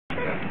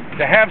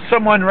to have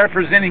someone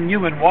representing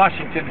you in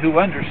Washington who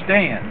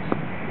understands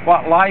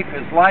what life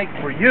is like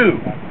for you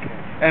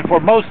and for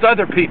most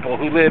other people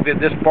who live in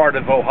this part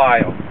of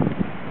Ohio,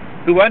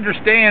 who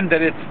understand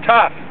that it's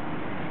tough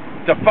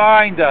to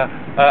find a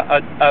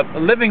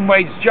living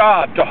wage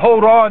job, to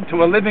hold on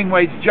to a living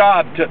wage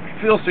job, to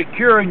feel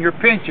secure in your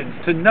pensions,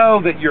 to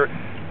know that your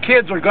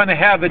kids are going to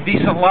have a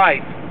decent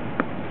life.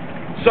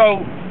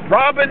 So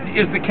Robin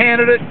is the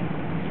candidate.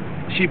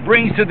 She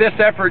brings to this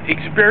effort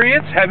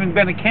experience, having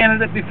been a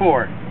candidate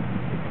before.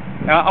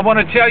 Now, I want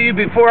to tell you,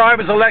 before I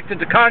was elected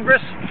to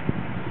Congress,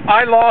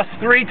 I lost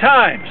 3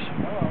 times.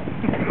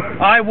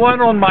 I won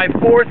on my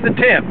 4th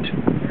attempt.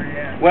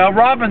 Well,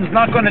 Robin's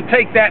not going to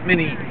take that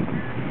many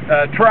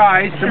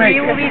tries to make it.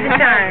 You will be the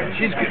time.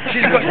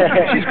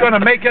 She's going to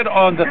make it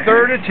on the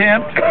 3rd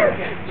attempt,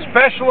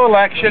 special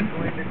election,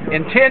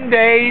 in 10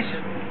 days.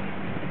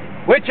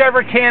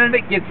 Whichever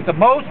candidate gets the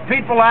most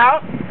people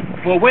out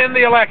will win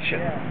the election.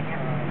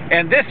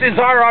 And this is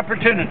our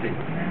opportunity.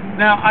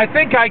 Now, I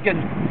think I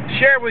can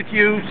share with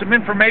you some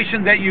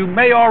information that you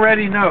may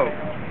already know.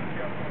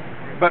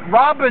 But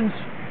Robin's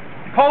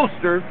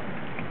poster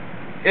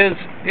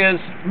is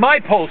my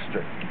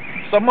poster.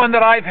 Someone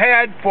that I've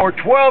had for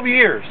 12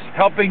 years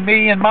helping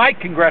me in my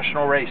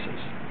congressional races.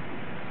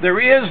 There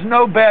is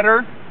no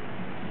better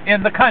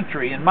in the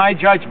country, in my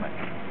judgment.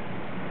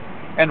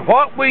 And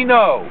what we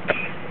know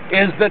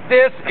is that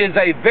this is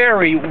a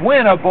very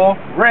winnable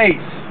race.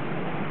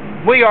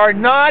 We are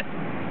not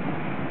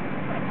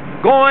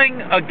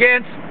going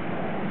against,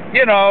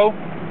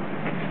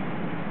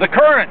 the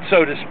current,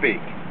 so to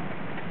speak.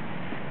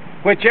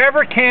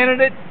 Whichever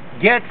candidate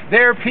gets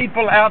their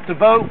people out to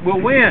vote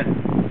will win.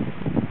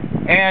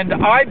 And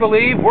I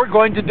believe we're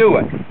going to do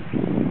it.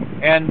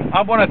 And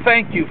I want to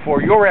thank you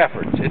for your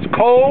efforts. It's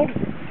cold.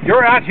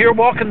 You're out here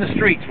walking the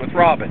streets with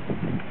Robin.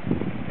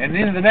 And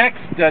in the next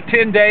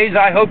 10 days,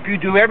 I hope you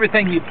do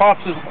everything you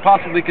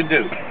possibly can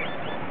do.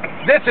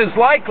 This is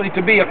likely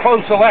to be a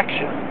close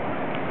election.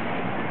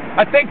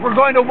 I think we're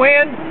going to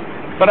win,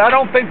 but I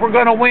don't think we're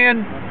going to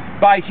win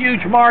by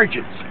huge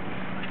margins.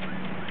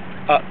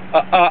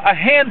 A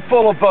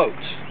handful of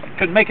votes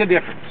could make a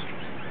difference.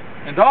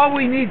 And all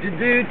we need to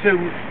do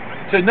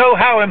to know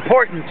how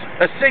important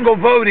a single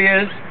vote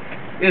is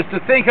to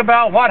think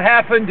about what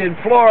happened in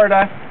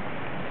Florida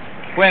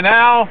when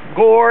Al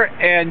Gore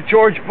and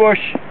George Bush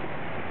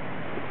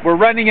were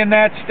running in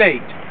that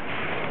state.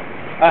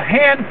 A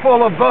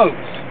handful of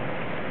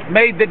votes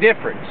made the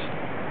difference.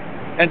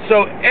 And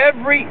so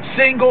every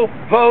single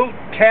vote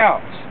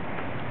counts.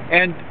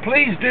 And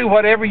please do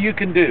whatever you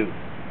can do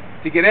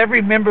to get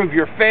every member of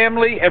your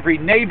family, every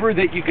neighbor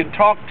that you can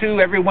talk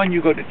to, everyone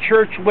you go to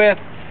church with,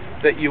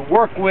 that you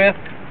work with,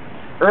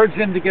 urge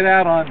them to get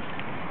out on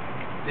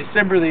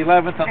December the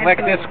 11th and elect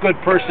this good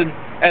person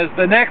as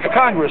the next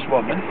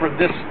congresswoman from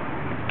this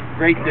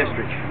great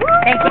district.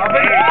 Thank you.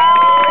 Robin?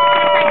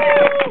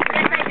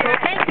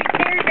 Thank you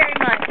very, very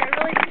much. I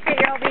really appreciate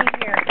you all being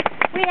here.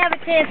 We have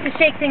a chance to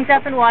shake things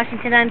up in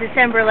Washington on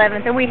December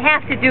 11th, and we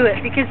have to do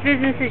it because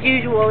business as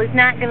usual is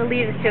not going to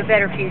lead us to a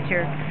better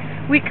future.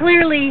 We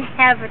clearly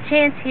have a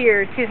chance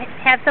here to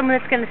have someone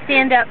that's going to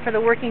stand up for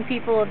the working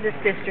people of this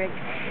district.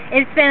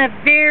 It's been a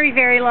very,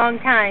 very long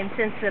time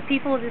since the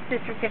people of this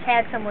district have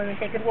had someone that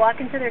they could walk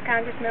into their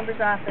Congress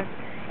member's office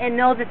and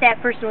know that that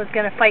person was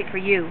going to fight for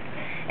you.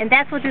 And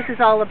that's what this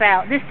is all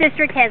about. This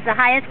district has the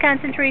highest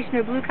concentration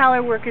of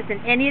blue-collar workers than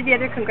any of the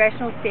other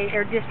congressional state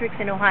or districts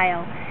in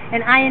Ohio.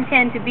 And I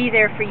intend to be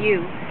there for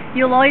you.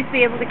 You'll always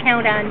be able to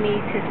count on me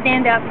to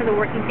stand up for the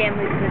working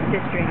families of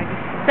this district.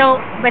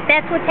 But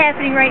that's what's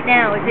happening right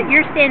now, is that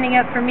you're standing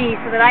up for me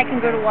so that I can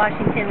go to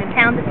Washington and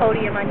pound the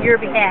podium on your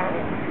behalf.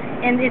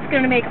 And it's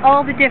going to make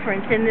all the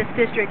difference in this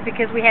district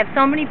because we have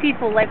so many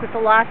people, like with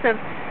the loss of,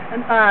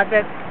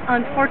 the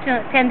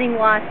unfortunate pending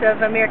loss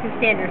of American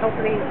Standard.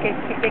 Hopefully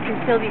they can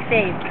still be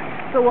saved.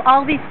 But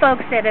all these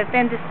folks that have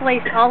been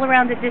displaced all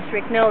around the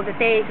district know that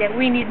that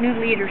we need new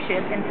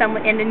leadership and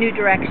a new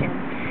direction.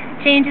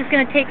 Change is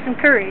going to take some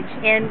courage,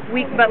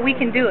 but we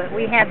can do it.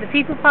 We have the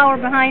people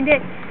power behind it,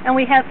 and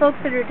we have folks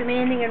that are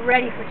demanding and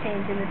ready for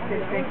change in this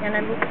district, and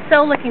I'm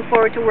so looking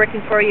forward to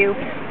working for you.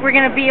 We're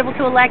going to be able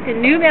to elect a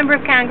new member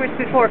of Congress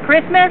before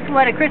Christmas.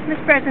 What a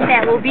Christmas present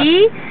that will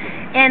be.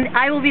 And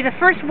I will be the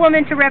first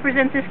woman to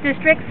represent this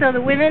district, so the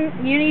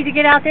women, you need to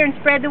get out there and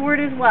spread the word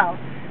as well,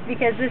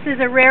 because this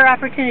is a rare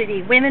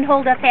opportunity. Women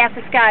hold up half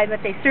the sky, but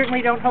they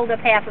certainly don't hold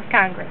up half of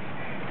Congress.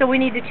 So we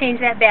need to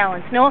change that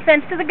balance. No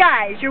offense to the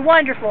guys, you're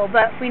wonderful,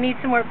 but we need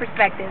some more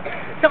perspective.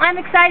 So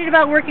I'm excited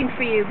about working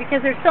for you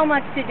because there's so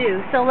much to do.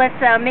 So let's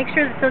make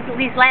sure that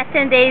these last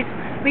 10 days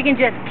we can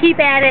just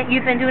keep at it.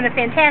 You've been doing a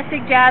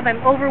fantastic job.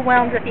 I'm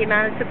overwhelmed with the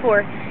amount of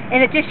support.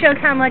 And it just shows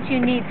how much you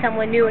need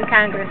someone new in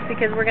Congress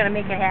because we're going to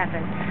make it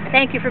happen.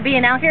 Thank you for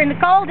being out here in the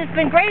cold. It's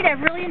been great.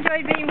 I've really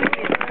enjoyed being with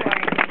you this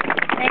morning.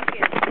 Thank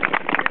you.